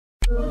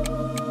I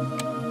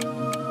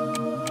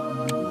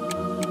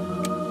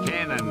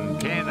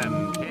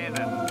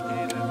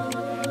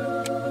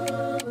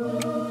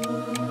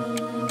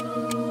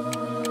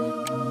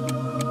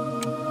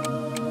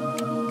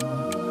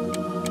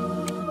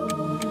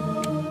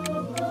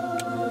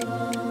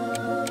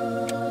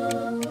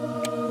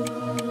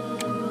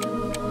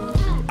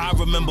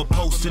remember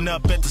posting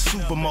up at the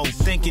Supermo,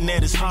 thinking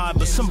that it's hard,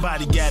 but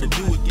somebody gotta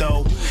do it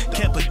though.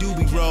 Kept a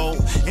doobie roll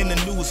in the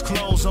newest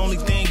clothes. Only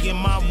thing in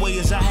my way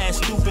is I had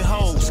stupid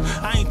hoes.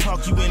 I ain't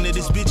talk you into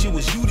this bitch, it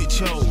was you that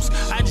chose.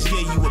 I just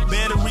gave you a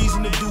better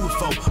reason to do it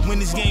for. When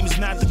this game is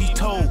not to be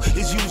told,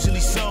 it's usually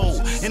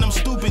sold. And I'm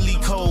stupidly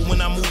cold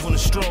when I move on a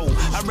stroll.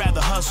 I'd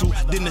rather hustle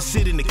than to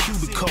sit in the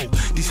cubicle.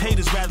 These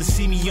haters rather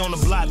see me on the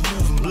block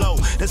move and blow.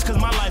 That's cause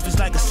my life is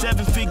like a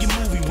 7-figure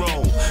movie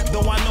role.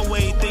 Though I know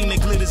everything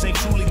that glitters ain't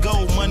truly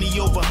gold. Money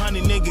over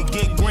honey, nigga,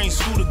 get green,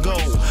 scooter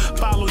gold.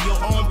 Follow your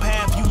own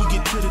path, you will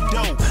get to the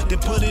dough. Then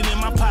put it in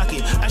my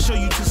pocket, I show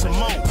you to some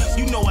more.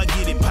 You know I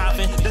get it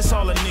poppin', that's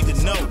all a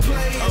nigga know. The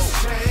players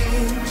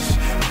change,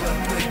 but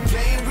the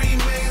game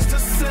remains the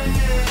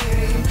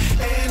same.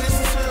 And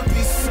it's to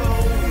be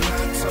sold,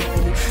 not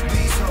told.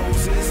 These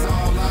hoes is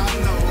all I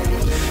know.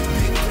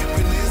 Big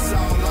Pimpin is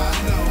all I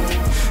know.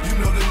 You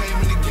know the name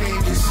of the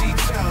game that she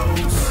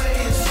chose.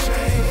 Players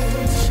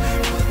change,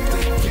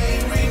 but the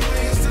game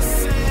remains the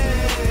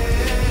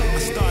same. I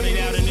started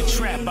out in the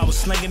trap, I was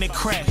slinging it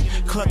crack.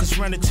 Cluckers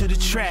running to the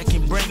track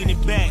and bringing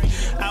it back.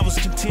 I was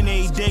content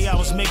every day, I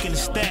was making a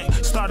stack.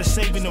 Started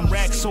saving them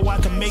racks so I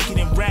could make it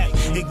in rap.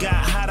 It got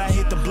hot, I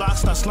hit the block,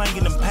 start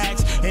slanging them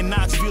packs. In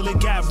Knoxville it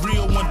got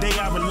real, one day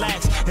I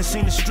relaxed and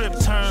seen the strip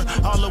turn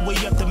all the way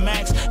up to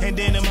max. And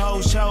then them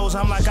hoes chose,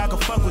 I'm like I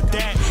could fuck with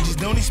that. Just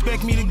don't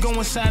expect me to go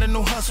inside of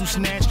no hustle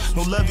snatch.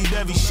 No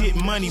lovey-dovey shit,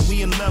 money,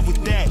 we in love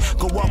with that.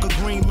 Go walk a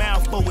green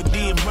mile forward,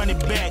 then run it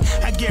back.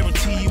 I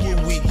guarantee you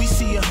a week, we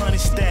see 100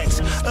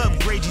 stacks.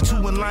 Upgrade you to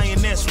a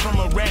lioness from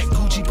a rack.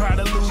 Gucci,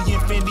 Prada, Louis,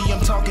 and Fendi,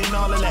 I'm talking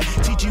all of that.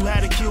 Teach you how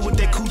to kill with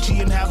that coochie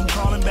and have them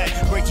calling back.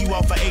 Break you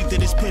off an eighth of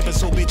this pimpin',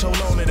 so bitch,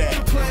 hold on to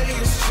that. The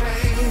players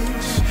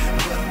change,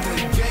 but the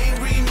game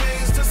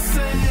remains the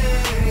same.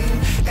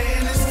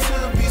 And it's to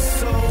be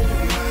sold,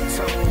 not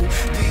told.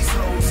 These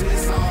hoes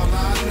is all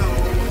I know.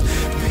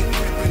 Big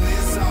Pimpin'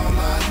 is all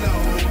I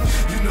know.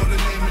 You know the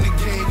name of the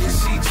game that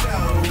she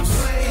chose.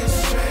 Players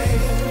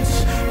change,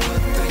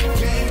 but the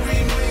game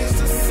remains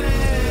the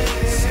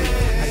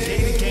same. I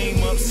gave the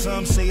game up,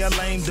 some say I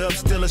lamed up.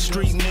 Still a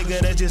street nigga,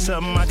 that's just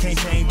something I can't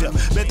change up.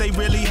 Bet they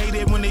really hate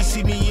it when they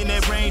see me in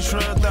that Range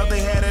truck. Thought they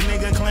had a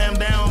nigga clam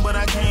down, but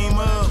I came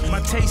up.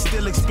 My taste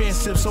still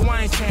expensive, so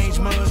I ain't changed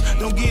much.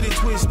 Don't get it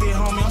twisted,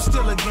 homie, I'm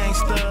still a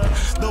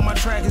gangster. Though my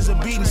track is a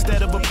beat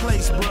instead of a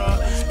place,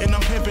 bruh. And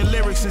I'm pimping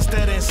lyrics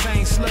instead of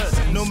insane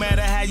sluts. No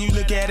matter how you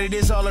look at it,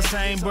 it's all the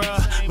same,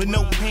 bruh. With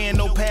no pen,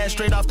 no pass,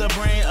 straight off the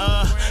brain,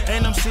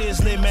 And I'm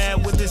seriously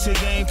mad with this here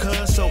game,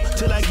 cuz. So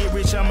till I get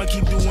rich, I'ma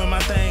keep doing my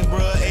thing,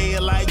 bruh. A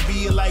alike,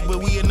 B alike,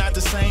 but we are not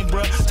the same,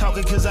 bruh.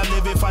 Talking cause I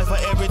live and fight for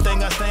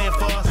everything I stand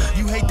for.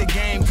 You hate the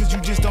game cause you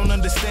just don't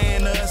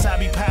understand us. I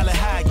be pilot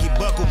high, get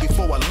buckled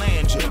before I land.